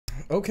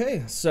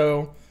Okay,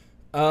 so,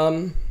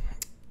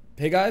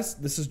 hey guys,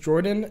 this is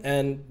Jordan,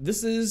 and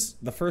this is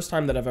the first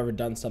time that I've ever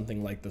done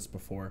something like this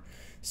before.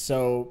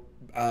 So,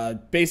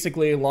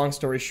 basically, long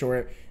story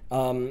short,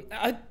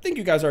 I think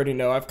you guys already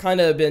know, I've kind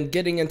of been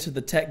getting into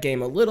the tech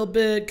game a little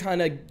bit,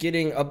 kind of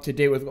getting up to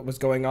date with what was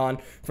going on.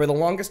 For the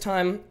longest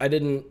time, I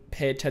didn't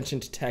pay attention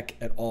to tech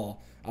at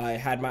all. I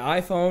had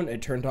my iPhone,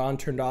 it turned on,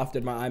 turned off,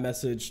 did my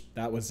iMessage,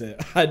 that was it.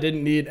 I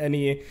didn't need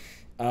any,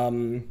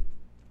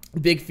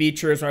 big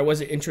features, or I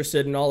wasn't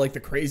interested in all like the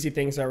crazy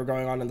things that were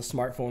going on in the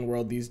smartphone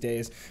world these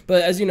days.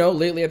 But as you know,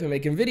 lately I've been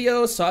making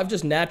videos, so I've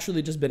just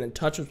naturally just been in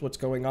touch with what's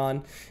going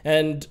on.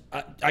 And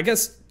I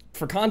guess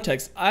for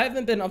context, I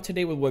haven't been up to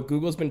date with what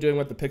Google's been doing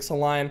with the Pixel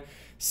line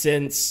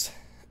since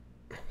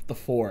the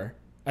 4.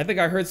 I think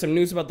I heard some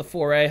news about the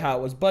 4A, how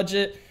it was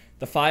budget.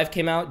 The 5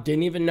 came out,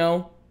 didn't even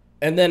know.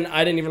 And then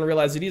I didn't even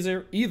realize it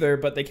either,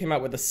 but they came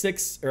out with a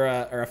 6 or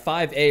a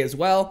 5A as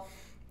well.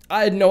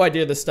 I had no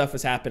idea this stuff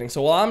was happening.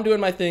 So while I'm doing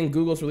my thing,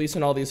 Google's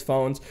releasing all these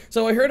phones.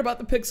 So I heard about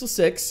the Pixel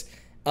 6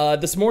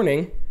 this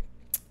morning.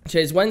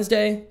 Today's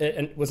Wednesday.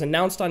 It was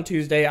announced on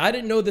Tuesday. I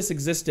didn't know this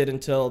existed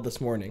until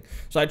this morning.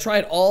 So I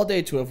tried all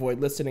day to avoid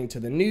listening to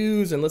the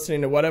news and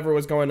listening to whatever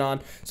was going on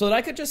so that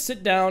I could just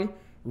sit down,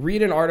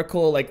 read an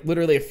article, like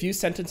literally a few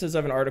sentences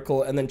of an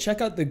article, and then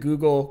check out the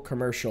Google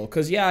commercial.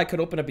 Because yeah, I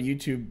could open up a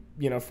YouTube,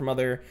 from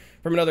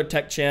another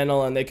tech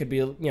channel, and they could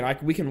be,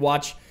 we can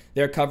watch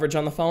their coverage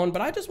on the phone.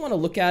 But I just want to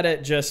look at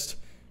it, just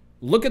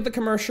look at the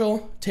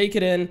commercial, take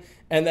it in,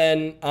 and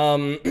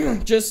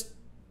then just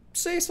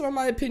say some of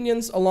my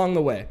opinions along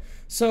the way.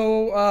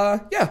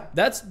 So yeah,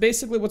 that's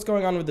basically what's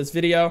going on with this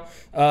video.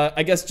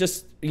 I guess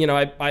just,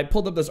 I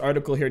pulled up this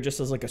article here just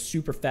as like a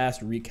super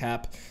fast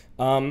recap.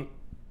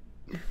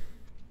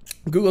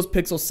 Google's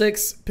Pixel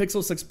 6,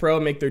 Pixel 6 Pro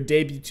make their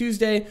debut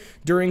Tuesday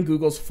during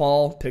Google's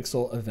Fall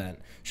Pixel event,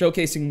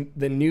 showcasing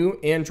the new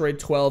Android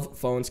 12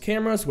 phone's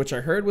cameras, which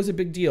I heard was a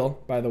big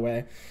deal, by the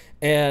way,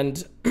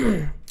 and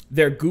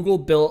their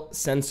Google-built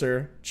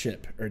sensor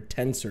chip, or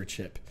Tensor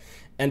chip,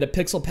 and a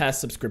Pixel Pass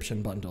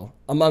subscription bundle,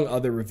 among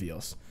other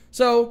reveals.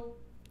 So,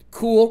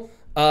 cool.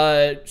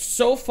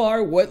 So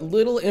far, what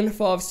little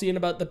info I've seen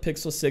about the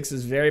Pixel 6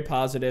 is very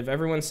positive.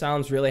 Everyone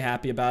sounds really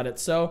happy about it,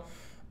 so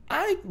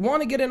I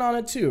want to get in on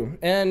it too.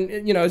 And,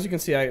 as you can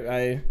see,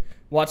 I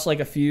watched like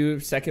a few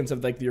seconds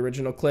of like the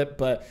original clip,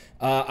 but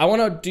I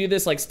want to do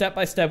this like step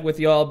by step with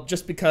y'all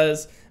just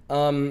because,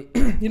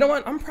 you know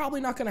what? I'm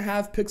probably not going to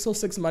have Pixel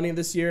 6 money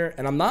this year,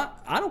 and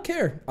I don't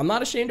care. I'm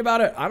not ashamed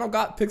about it. I don't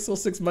got Pixel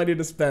 6 money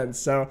to spend.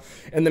 So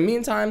in the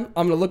meantime,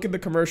 I'm going to look at the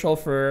commercial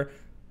for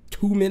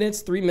 2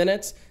 minutes, 3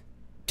 minutes,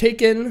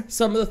 take in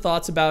some of the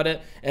thoughts about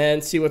it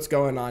and see what's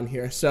going on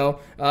here. So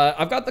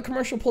I've got the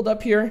commercial pulled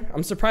up here.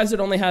 I'm surprised it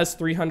only has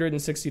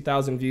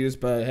 360,000 views,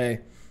 but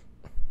hey,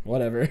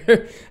 whatever.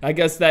 I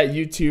guess that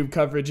YouTube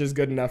coverage is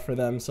good enough for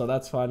them, so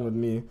that's fine with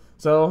me.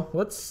 So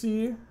let's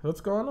see what's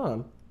going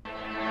on.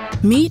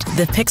 Meet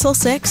the Pixel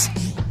 6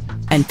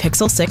 and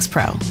Pixel 6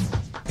 Pro.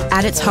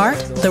 At its heart,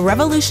 the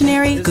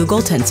revolutionary Google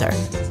Tensor,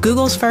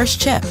 Google's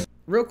first chip.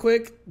 Real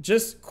quick,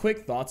 just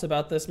quick thoughts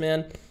about this,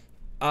 man.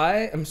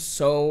 I am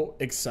so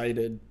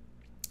excited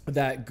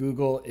that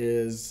Google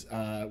is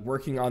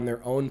working on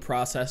their own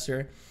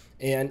processor,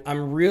 and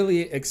I'm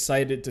really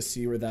excited to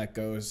see where that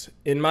goes.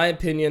 In my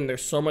opinion,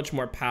 there's so much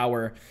more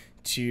power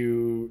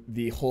to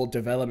the whole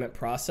development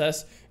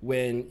process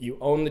when you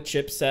own the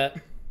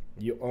chipset,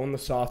 you own the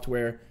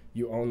software,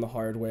 you own the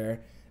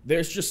hardware.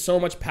 There's just so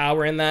much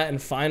power in that, and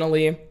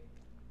finally,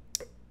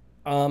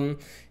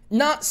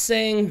 not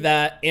saying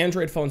that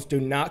Android phones do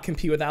not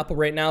compete with Apple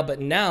right now, but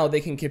now they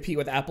can compete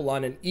with Apple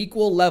on an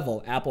equal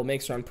level. Apple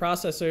makes their own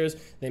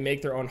processors, they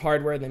make their own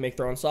hardware, they make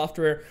their own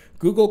software.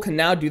 Google can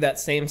now do that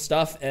same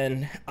stuff,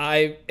 and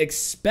I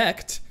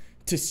expect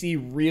to see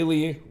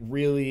really,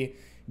 really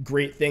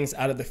great things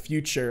out of the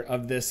future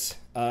of this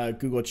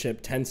Google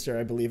chip, Tensor,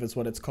 I believe is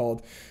what it's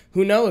called.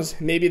 Who knows?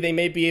 Maybe they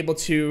may be able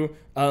to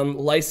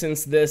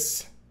license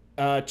this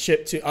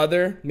chip to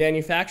other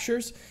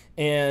manufacturers.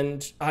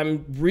 And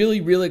I'm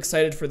really, really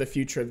excited for the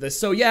future of this.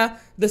 So yeah,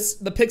 the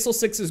Pixel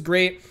 6 is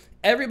great.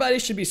 Everybody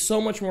should be so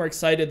much more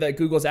excited that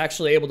Google's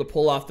actually able to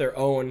pull off their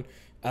own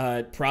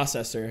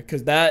processor,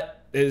 because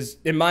that is,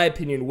 in my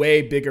opinion,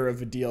 way bigger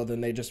of a deal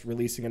than they just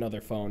releasing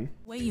another phone.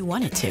 The way you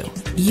want it to.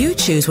 You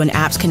choose when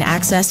apps can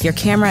access your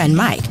camera and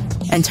mic,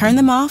 and turn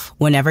them off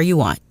whenever you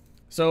want.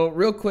 So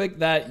real quick,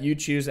 that you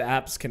choose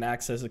apps can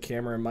access a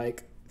camera and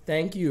mic.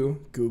 Thank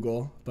you,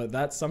 Google. But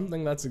that's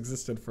something that's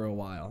existed for a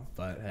while.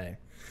 But hey.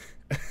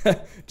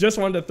 Just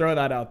wanted to throw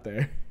that out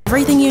there.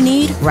 Everything you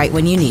need right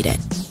when you need it.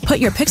 Put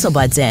your Pixel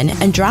Buds in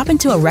and drop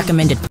into a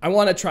recommended. I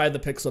want to try the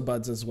Pixel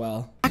Buds as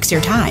well. Your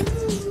time.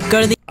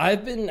 Go to the.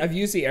 I've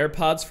used the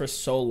AirPods for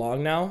so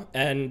long now,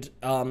 and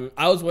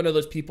I was one of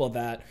those people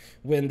that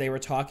when they were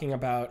talking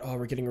about, oh,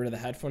 we're getting rid of the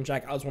headphone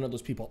jack, I was one of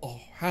those people, oh,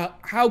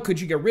 how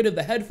could you get rid of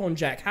the headphone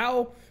jack?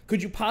 How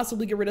could you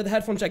possibly get rid of the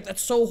headphone jack?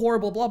 That's so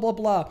horrible, blah, blah,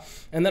 blah.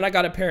 And then I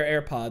got a pair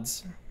of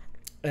AirPods,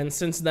 and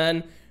since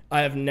then,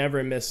 I have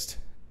never missed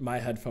my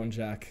headphone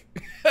jack.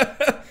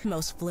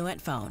 most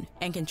fluent phone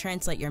and can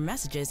translate your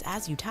messages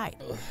as you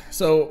type.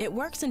 So It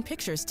works in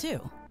pictures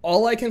too.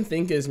 all I can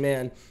think is,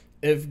 man,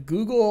 if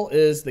Google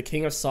is the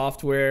king of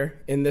software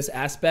in this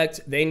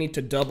aspect, they need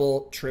to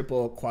double,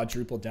 triple,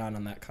 quadruple down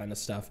on that kind of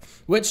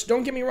stuff. Which,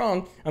 don't get me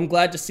wrong, I'm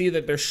glad to see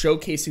that they're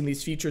showcasing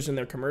these features in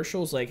their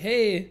commercials. Like,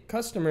 hey,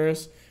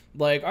 customers,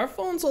 like, our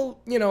phone's a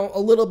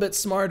little bit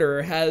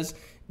smarter, has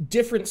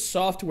different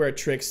software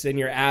tricks than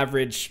your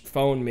average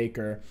phone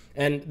maker.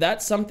 And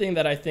that's something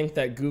that I think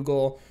that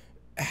Google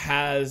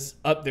has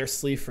up their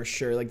sleeve for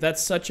sure. Like,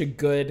 that's such a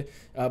good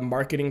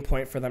marketing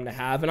point for them to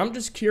have. And I'm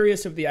just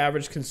curious if the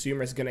average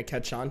consumer is going to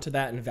catch on to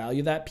that and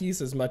value that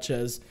piece as much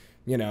as,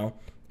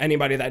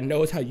 anybody that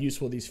knows how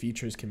useful these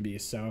features can be.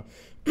 So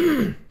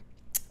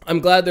I'm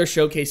glad they're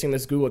showcasing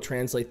this Google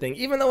Translate thing,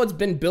 even though it's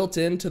been built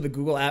into the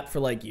Google app for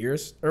like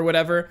years or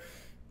whatever.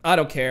 I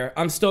don't care.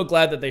 I'm still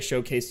glad that they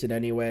showcased it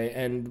anyway.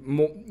 And,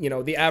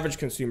 the average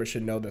consumer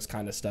should know this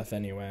kind of stuff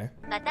anyway.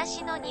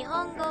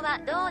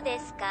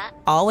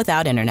 All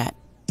without internet.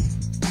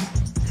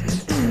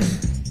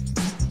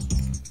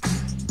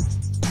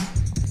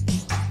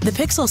 The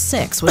Pixel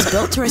 6 was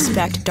built to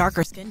respect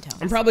darker skin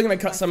tones. I'm probably going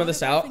to cut some of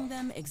this out.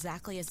 Them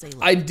exactly as they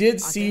look, I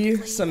did see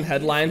some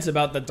headlines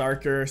about the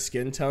darker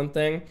skin tone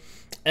thing.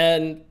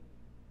 And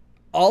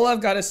all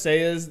I've got to say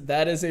is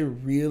that is a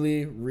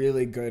really,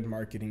 really good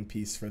marketing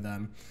piece for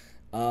them.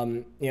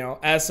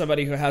 As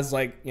somebody who has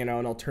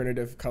an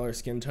alternative color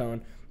skin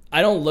tone,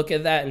 I don't look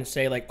at that and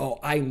say like, oh,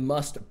 I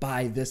must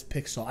buy this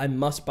Pixel. I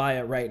must buy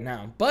it right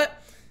now.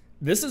 But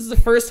this is the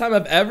first time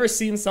I've ever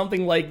seen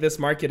something like this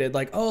marketed.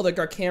 Like, oh, like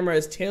our camera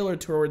is tailored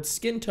towards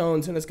skin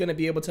tones and it's going to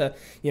be able to,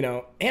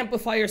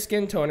 amplify your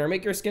skin tone or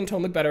make your skin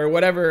tone look better or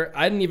whatever.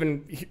 I didn't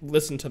even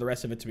listen to the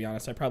rest of it, to be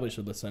honest. I probably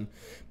should listen.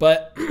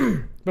 But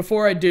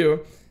before I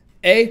do,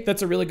 A,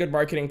 that's a really good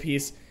marketing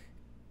piece.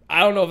 I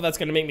don't know if that's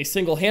going to make me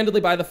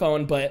single-handedly buy the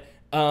phone, but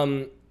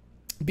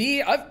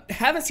B, I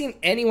haven't seen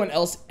anyone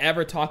else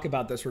ever talk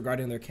about this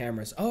regarding their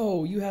cameras.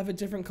 Oh, you have a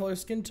different color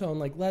skin tone.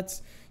 Like,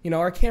 let's,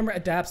 our camera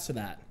adapts to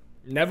that.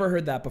 Never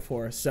heard that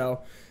before.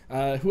 So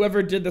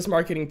whoever did this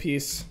marketing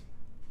piece,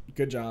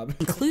 good job.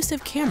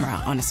 Inclusive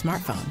camera on a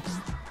smartphone.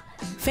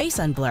 Face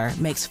unblur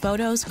makes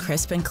photos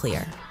crisp and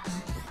clear.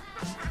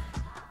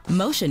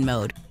 Motion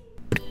mode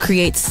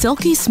creates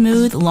silky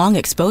smooth long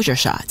exposure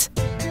shots.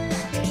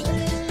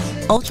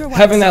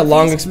 Having that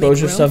long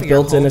exposure stuff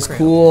built in is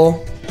cool.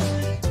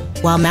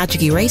 While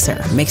Magic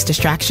Eraser makes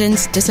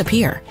distractions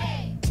disappear.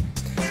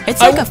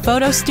 It's like a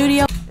photo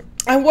studio.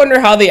 I wonder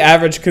how the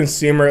average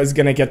consumer is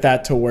going to get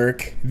that to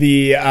work.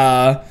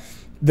 The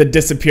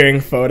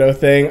disappearing photo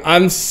thing.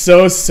 I'm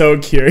so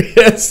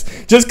curious.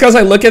 Just because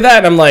I look at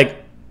that and I'm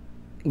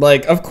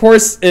like, of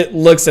course it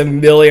looks a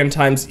million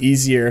times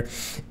easier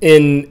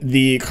in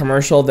the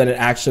commercial than it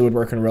actually would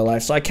work in real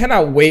life. So I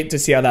cannot wait to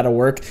see how that'll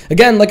work.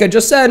 Again, like I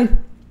just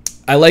said,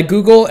 I like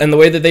Google and the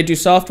way that they do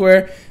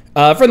software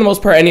for the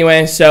most part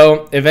anyway.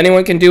 So if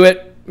anyone can do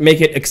it,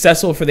 make it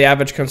accessible for the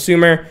average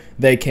consumer,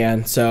 they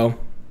can. So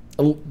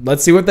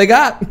let's see what they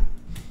got.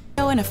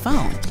 In a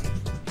phone.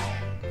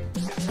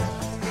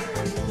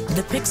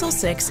 The Pixel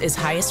 6 is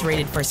highest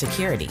rated for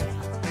security,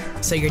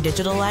 so your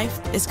digital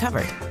life is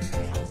covered.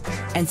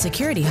 And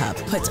Security Hub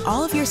puts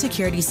all of your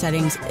security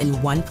settings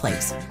in one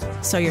place,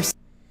 so you're...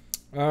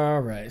 All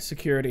right,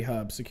 Security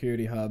Hub.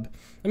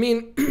 I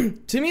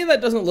mean, to me,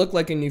 that doesn't look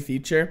like a new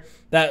feature.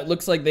 That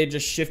looks like they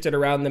just shifted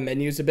around the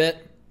menus a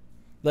bit.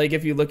 Like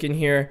if you look in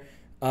here,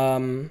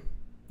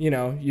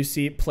 you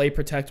see Play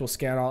Protect will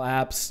scan all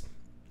apps.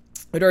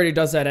 It already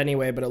does that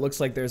anyway, but it looks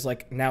like there's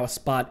like now a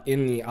spot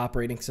in the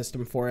operating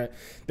system for it.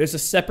 There's a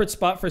separate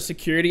spot for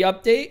security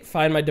update,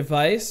 find my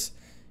device,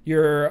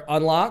 your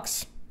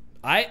unlocks.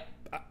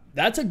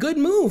 That's a good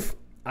move.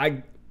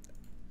 I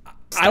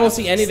don't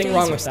see anything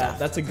wrong with that.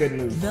 That's a good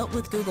move. Built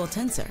with Google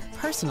Tensor,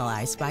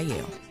 personalized by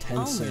you.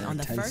 Tensor, only on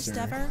the first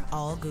ever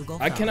all Google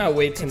phone. I cannot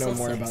wait to know Pixel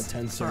more 6 about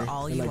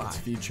Tensor and like its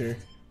feature.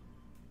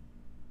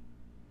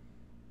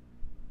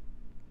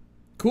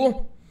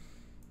 Cool.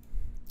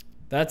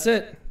 That's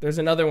it. There's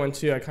another one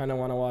too. I kind of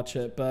want to watch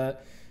it,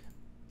 but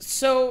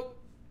so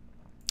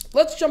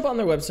let's jump on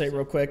their website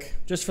real quick,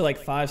 just for like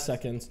 5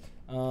 seconds.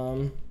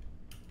 Pixel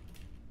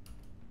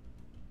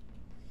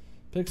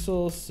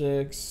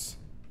 6.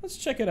 Let's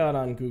check it out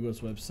on Google's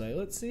website.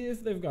 Let's see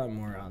if they've got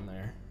more on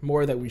there.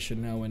 More that we should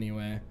know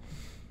anyway.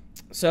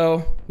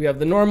 So we have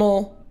the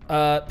normal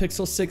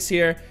Pixel 6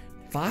 here.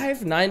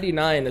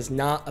 $599 is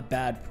not a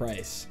bad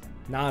price.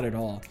 Not at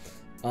all.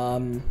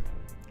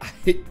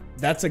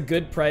 That's a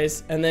good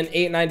price. And then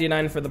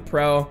 $899 for the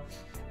Pro.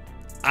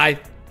 I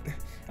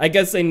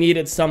guess they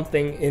needed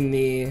something in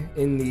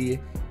the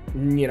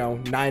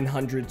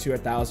 900 to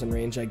 1,000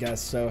 range, I guess.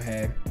 So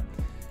hey,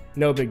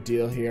 no big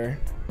deal here.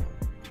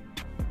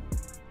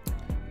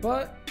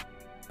 But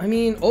I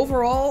mean,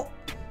 overall,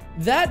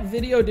 that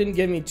video didn't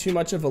give me too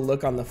much of a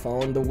look on the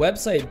phone. The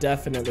website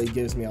definitely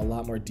gives me a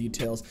lot more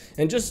details.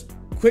 And just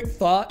quick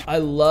thought, I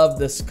love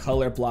this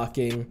color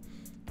blocking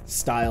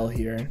style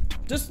here.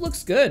 Just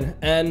looks good.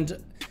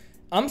 And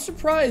I'm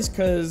surprised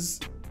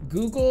because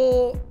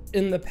Google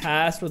in the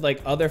past with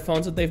like other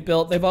phones that they've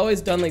built. They've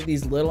always done like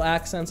these little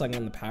accents like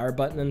on the power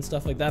button and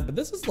stuff like that, but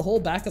this is the whole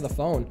back of the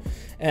phone.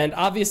 And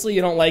obviously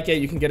you don't like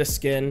it, you can get a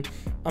skin.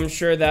 I'm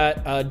sure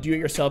that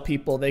do-it-yourself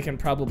people, they can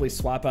probably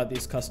swap out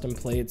these custom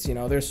plates. You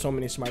know, there's so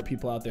many smart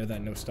people out there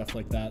that know stuff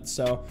like that.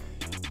 So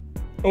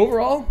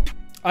overall,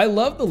 I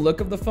love the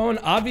look of the phone.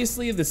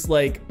 Obviously this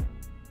like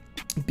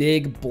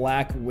big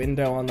black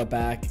window on the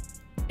back,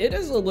 it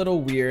is a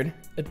little weird.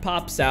 It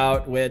pops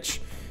out,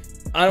 which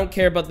I don't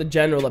care about the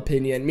general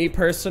opinion. Me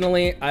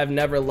personally, I've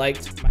never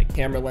liked my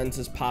camera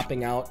lenses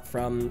popping out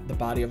from the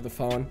body of the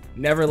phone.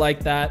 Never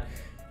liked that.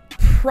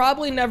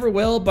 Probably never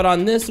will, but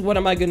on this, what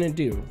am I gonna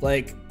do?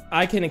 Like,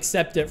 I can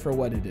accept it for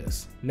what it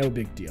is. No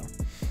big deal.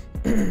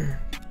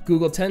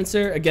 Google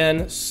Tensor,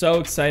 again, so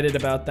excited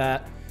about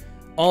that.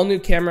 All new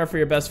camera for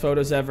your best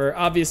photos ever.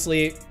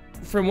 Obviously,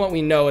 from what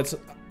we know, it's,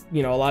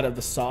 you know, a lot of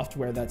the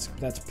software that's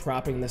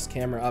propping this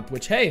camera up,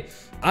 which, hey,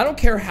 I don't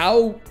care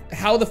how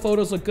the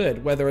photos look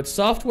good, whether it's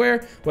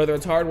software, whether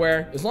it's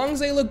hardware, as long as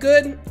they look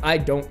good, I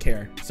don't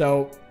care.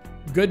 So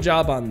good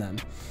job on them.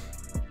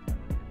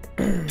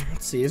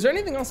 Let's see, is there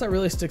anything else that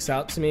really sticks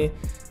out to me?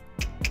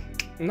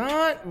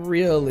 Not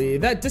really.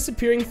 That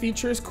disappearing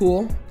feature is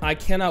cool. I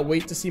cannot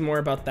wait to see more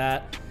about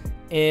that.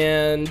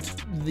 And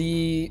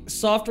the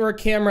software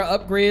camera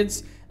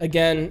upgrades,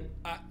 again,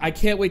 I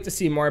can't wait to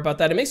see more about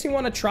that. It makes me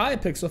want to try a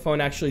Pixel phone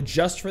actually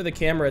just for the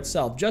camera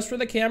itself, just for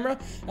the camera,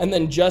 and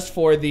then just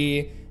for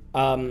the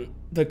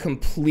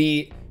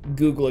complete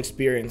Google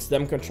experience,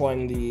 them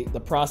controlling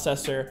the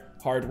processor,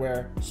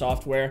 hardware,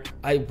 software.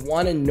 I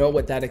want to know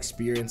what that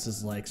experience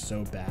is like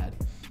so bad.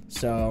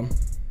 So,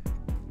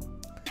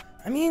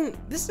 I mean,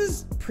 this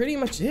is pretty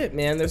much it,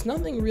 man. There's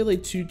nothing really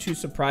too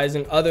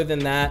surprising other than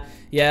that.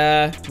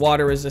 Yeah,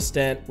 water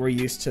resistant, we're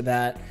used to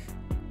that.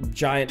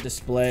 Giant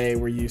display,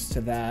 we're used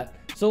to that.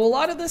 So a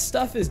lot of this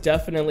stuff is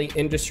definitely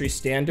industry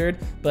standard,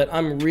 but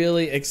I'm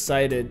really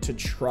excited to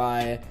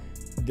try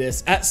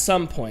this at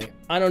some point.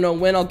 I don't know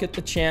when I'll get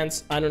the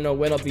chance. I don't know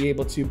when I'll be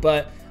able to,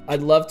 but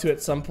I'd love to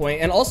at some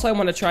point. And also I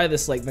want to try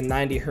this, like the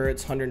 90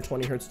 hertz,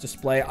 120 hertz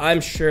display. I'm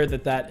sure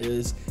that that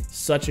is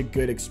such a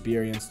good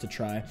experience to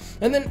try.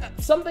 And then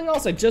something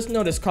else I just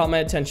noticed caught my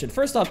attention.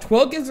 First off,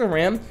 12 gigs of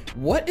RAM.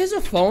 What is a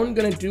phone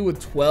gonna do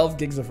with 12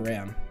 gigs of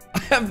RAM? I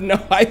have no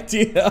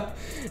idea.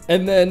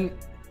 And then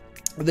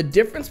the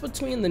difference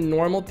between the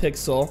normal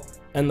Pixel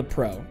and the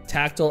Pro.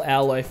 Tactile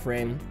alloy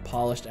frame,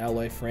 polished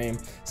alloy frame.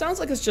 Sounds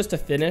like it's just a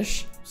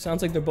finish.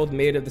 Sounds like they're both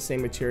made of the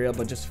same material,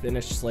 but just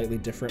finished slightly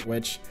different,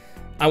 which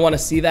I want to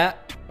see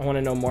that. I want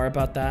to know more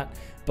about that.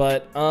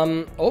 But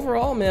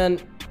overall, man,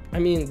 I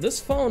mean, this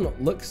phone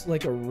looks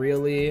like a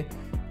really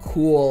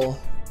cool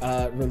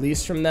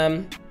release from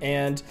them,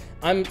 and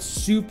I'm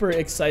super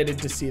excited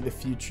to see the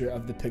future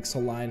of the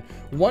Pixel line.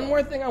 One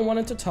more thing I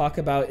wanted to talk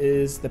about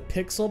is the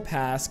Pixel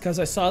Pass, because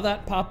I saw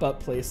that pop up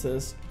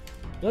places.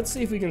 Let's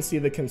see if we can see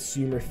the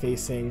consumer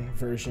facing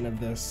version of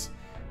this.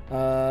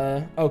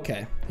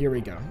 Okay, here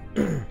we go.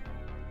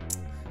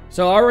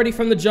 So already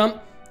from the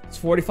jump, it's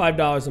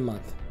 $45 a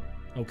month.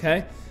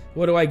 Okay,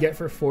 what do I get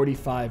for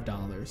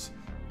 $45?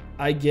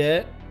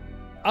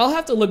 I'll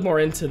have to look more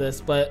into this,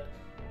 but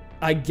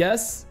I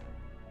guess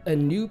a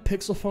new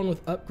Pixel phone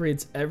with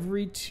upgrades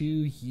every 2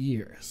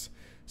 years.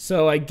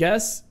 So I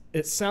guess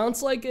it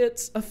sounds like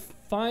it's a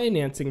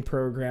financing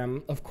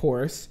program, of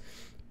course,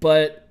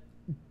 but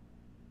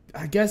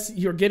I guess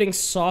you're getting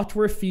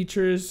software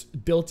features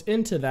built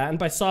into that. And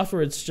by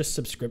software, it's just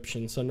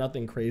subscription, so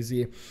nothing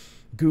crazy.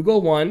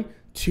 Google One,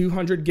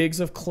 200 gigs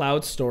of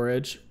cloud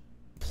storage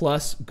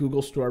plus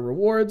Google Store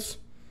rewards.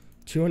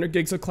 200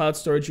 gigs of cloud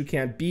storage you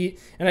can't beat.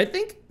 And I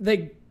think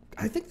they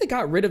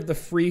got rid of the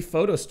free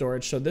photo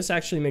storage, so this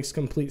actually makes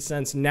complete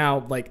sense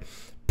now, like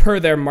per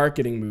their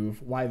marketing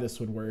move, why this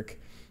would work.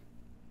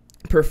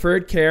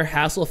 Preferred care,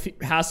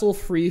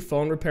 hassle-free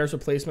phone repairs,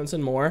 replacements,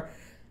 and more.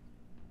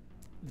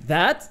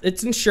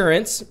 It's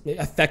insurance.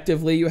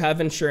 Effectively, you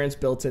have insurance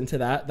built into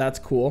that. That's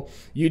cool.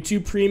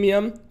 YouTube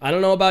Premium. I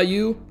don't know about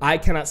you. I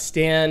cannot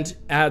stand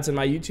ads in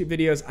my YouTube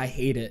videos. I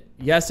hate it.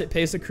 Yes, it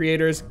pays the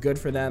creators. Good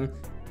for them.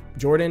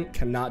 Jordan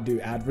cannot do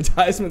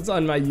advertisements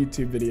on my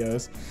YouTube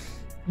videos.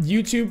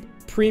 YouTube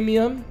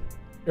Premium,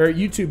 or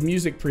YouTube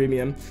Music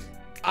Premium.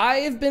 I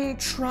have been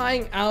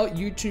trying out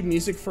YouTube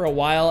Music for a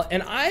while,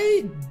 and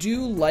I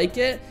do like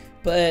it,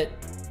 but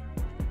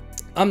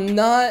I'm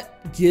not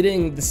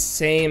getting the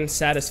same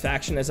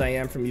satisfaction as I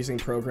am from using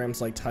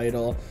programs like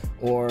Tidal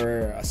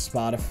or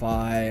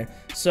Spotify.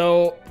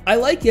 So I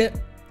like it.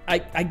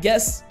 I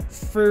guess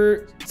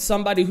for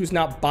somebody who's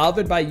not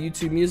bothered by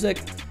YouTube Music,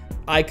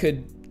 I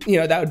could,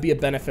 that would be a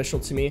beneficial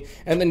to me.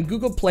 And then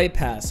Google Play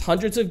Pass,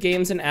 hundreds of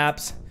games and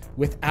apps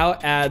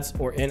without ads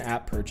or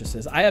in-app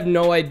purchases. I have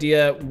no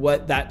idea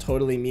what that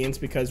totally means,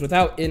 because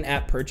without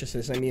in-app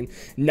purchases, I mean,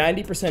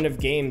 90% of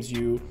games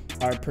you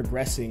are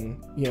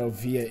progressing,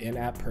 via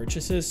in-app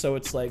purchases. So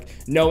it's like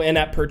no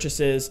in-app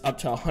purchases up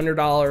to $100,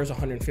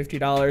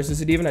 $150.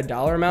 Is it even a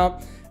dollar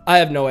amount? I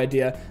have no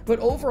idea. But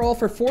overall,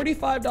 for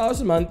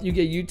 $45 a month, you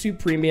get YouTube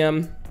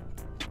Premium,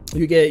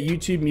 you get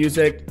YouTube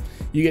Music,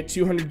 you get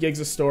 200 gigs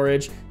of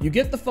storage, you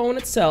get the phone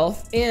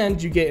itself,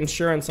 and you get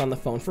insurance on the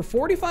phone. For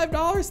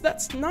 $45,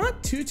 that's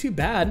not too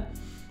bad.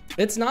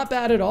 It's not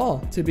bad at all,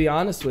 to be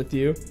honest with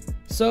you.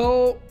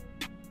 So,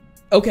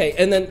 okay,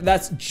 and then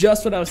that's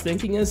just what I was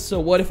thinking is, so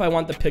what if I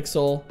want the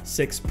Pixel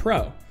 6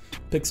 Pro?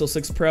 Pixel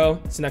 6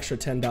 Pro, it's an extra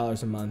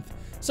 $10 a month.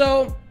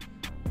 So,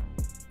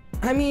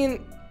 I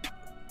mean,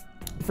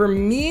 for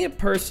me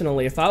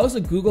personally, if I was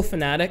a Google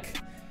fanatic,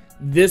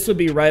 this would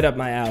be right up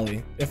my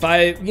alley. If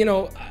I, you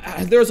know,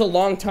 there was a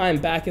long time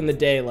back in the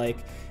day, like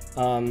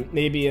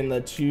maybe in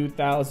the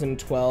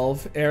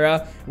 2012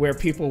 era, where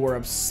people were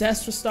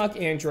obsessed with stock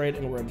Android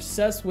and were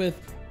obsessed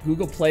with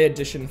Google Play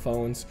Edition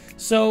phones.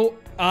 So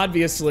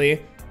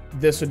obviously,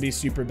 this would be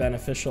super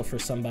beneficial for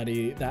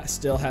somebody that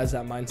still has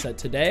that mindset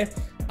today.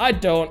 I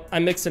don't. I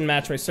mix and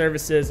match my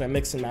services. I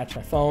mix and match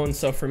my phones.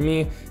 So for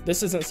me,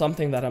 this isn't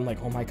something that I'm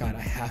like, oh my God,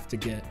 I have to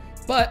get.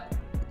 But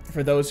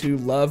for those who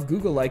love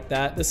Google like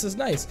that, this is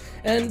nice.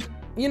 And,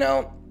 you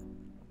know,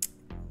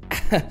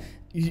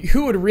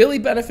 who would really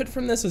benefit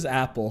from this is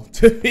Apple,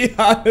 to be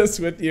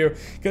honest with you.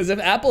 Because if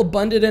Apple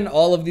bundled in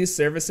all of these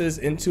services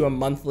into a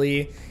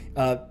monthly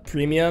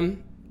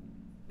premium,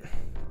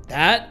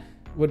 that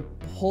would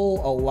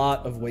pull a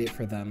lot of weight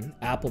for them.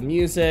 Apple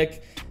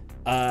Music,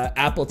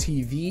 Apple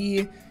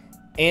TV,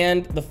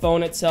 and the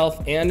phone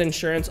itself and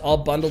insurance all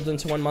bundled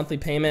into one monthly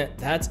payment.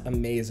 That's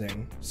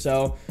amazing.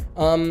 So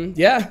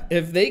yeah,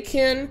 if they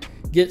can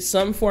get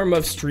some form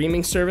of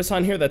streaming service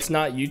on here that's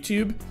not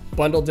YouTube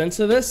bundled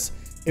into this,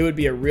 it would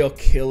be a real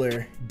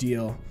killer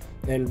deal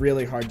and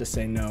really hard to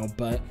say no.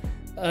 But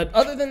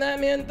other than that,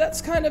 man,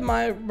 that's kind of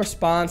my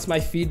response, my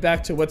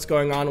feedback to what's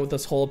going on with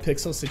this whole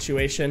Pixel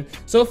situation.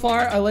 So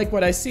far, I like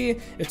what I see.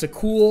 It's a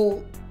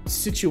cool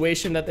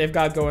situation that they've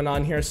got going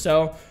on here.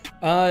 So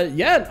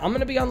yeah, I'm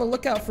gonna be on the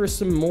lookout for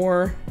some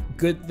more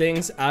good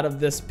things out of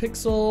this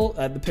Pixel,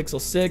 the Pixel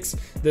 6,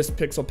 this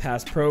Pixel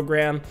Pass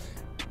program.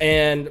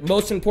 And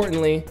most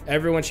importantly,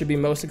 everyone should be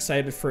most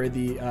excited for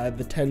the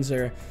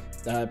Tensor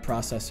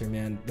processor,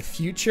 man. The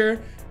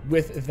future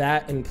with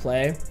that in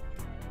play.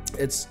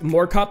 It's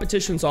more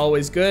competition's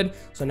always good,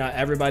 so not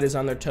everybody's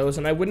on their toes,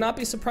 and I would not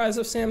be surprised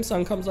if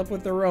Samsung comes up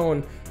with their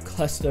own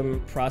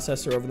custom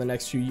processor over the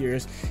next few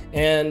years,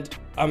 and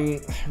I'm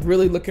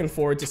really looking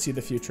forward to see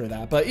the future of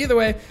that. But either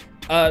way,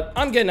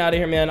 I'm getting out of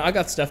here, man. I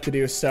got stuff to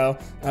do, so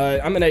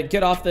I'm gonna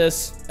get off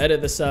this,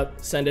 edit this up,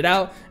 send it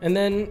out, and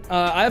then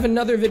I have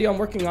another video I'm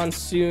working on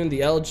soon, the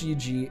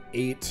LG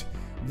G8.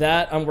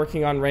 That I'm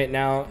working on right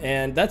now,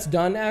 and that's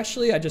done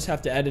actually. I just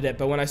have to edit it.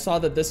 But when I saw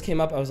that this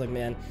came up, I was like,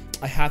 man,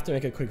 I have to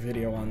make a quick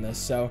video on this.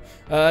 So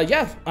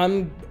yeah,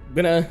 I'm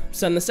gonna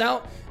send this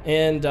out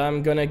and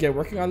I'm gonna get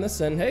working on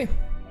this, and hey,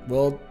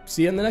 we'll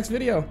see you in the next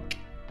video.